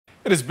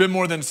It has been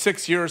more than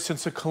 6 years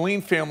since a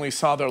Killeen family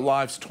saw their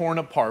lives torn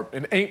apart.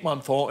 An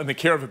 8-month-old in the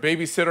care of a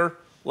babysitter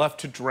left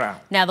to drown.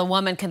 Now the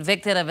woman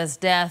convicted of his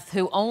death,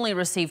 who only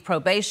received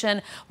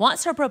probation,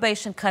 wants her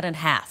probation cut in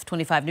half.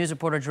 25 News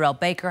reporter Jarrell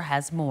Baker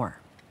has more.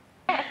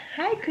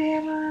 Hi,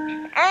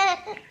 Grandma.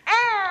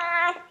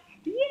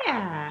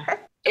 Yeah.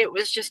 It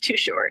was just too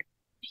short.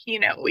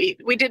 You know, we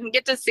didn't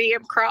get to see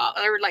him crawl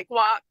or like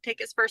walk, take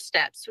his first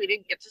steps. We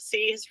didn't get to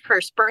see his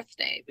first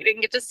birthday. We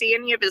didn't get to see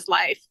any of his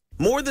life.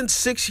 More than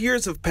 6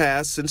 years have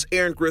passed since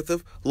Erin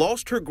Griffith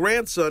lost her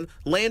grandson,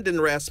 Landon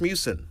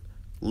Rasmussen.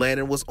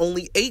 Landon was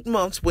only 8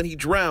 months when he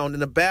drowned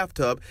in a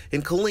bathtub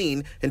in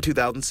Killeen in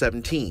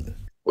 2017.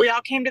 We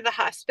all came to the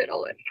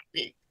hospital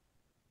and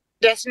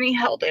Destiny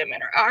held him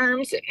in her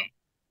arms and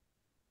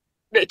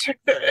they took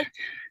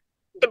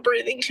the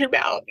breathing tube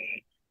out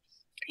and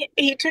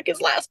he took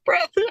his last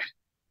breath.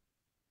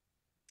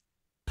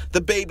 The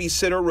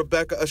babysitter,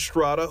 Rebecca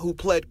Estrada, who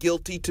pled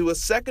guilty to a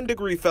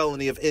second-degree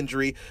felony of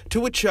injury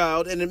to a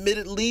child and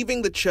admitted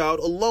leaving the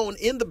child alone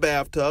in the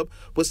bathtub,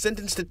 was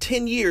sentenced to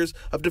 10 years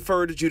of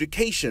deferred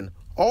adjudication,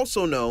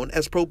 also known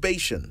as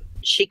probation.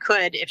 She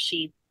could, if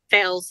she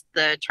fails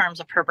the terms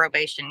of her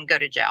probation, go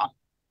to jail.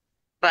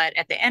 But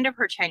at the end of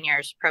her 10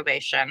 years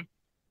probation,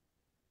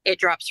 it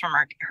drops from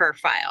her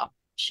file.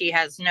 She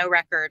has no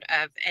record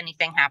of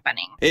anything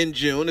happening. In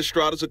June,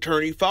 Estrada's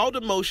attorney filed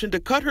a motion to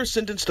cut her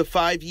sentence to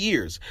 5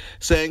 years,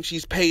 saying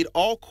she's paid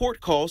all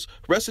court costs,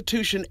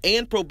 restitution,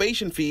 and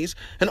probation fees,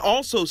 and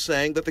also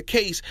saying that the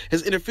case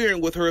is interfering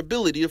with her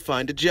ability to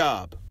find a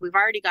job. We've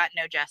already got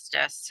no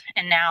justice,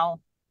 and now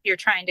you're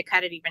trying to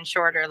cut it even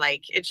shorter.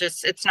 Like,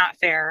 it's not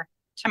fair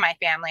to my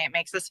family. It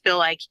makes us feel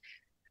like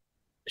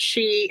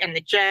she and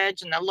the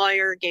judge and the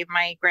lawyer gave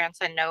my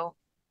grandson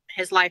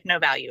his life no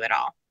value at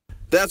all.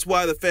 That's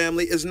why the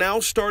family is now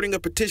starting a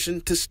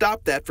petition to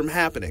stop that from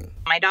happening.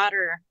 My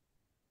daughter,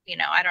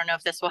 I don't know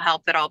if this will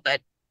help at all, but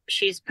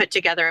she's put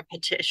together a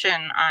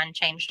petition on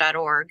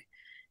change.org.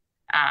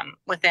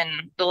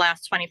 Within the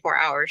last 24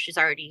 hours, she's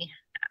already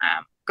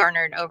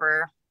garnered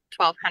over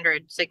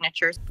 1,200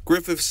 signatures.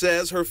 Griffith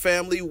says her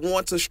family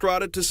wants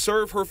Estrada to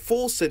serve her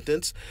full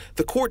sentence.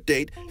 The court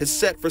date is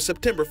set for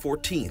September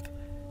 14th.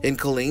 In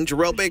Killeen,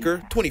 Jarrell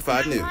Baker,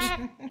 25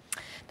 News.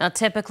 Now,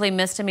 typically,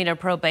 misdemeanor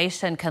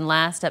probation can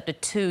last up to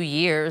 2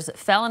 years.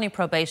 Felony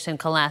probation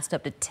can last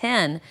up to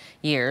 10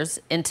 years.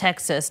 In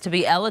Texas, to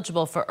be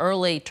eligible for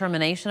early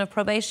termination of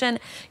probation,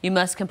 you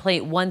must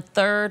complete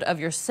 1/3 of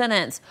your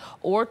sentence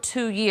or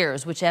 2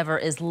 years, whichever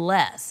is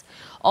less.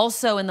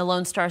 Also, in the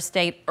Lone Star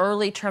State,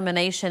 early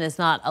termination is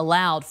not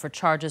allowed for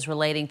charges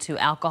relating to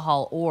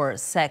alcohol or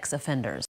sex offenders.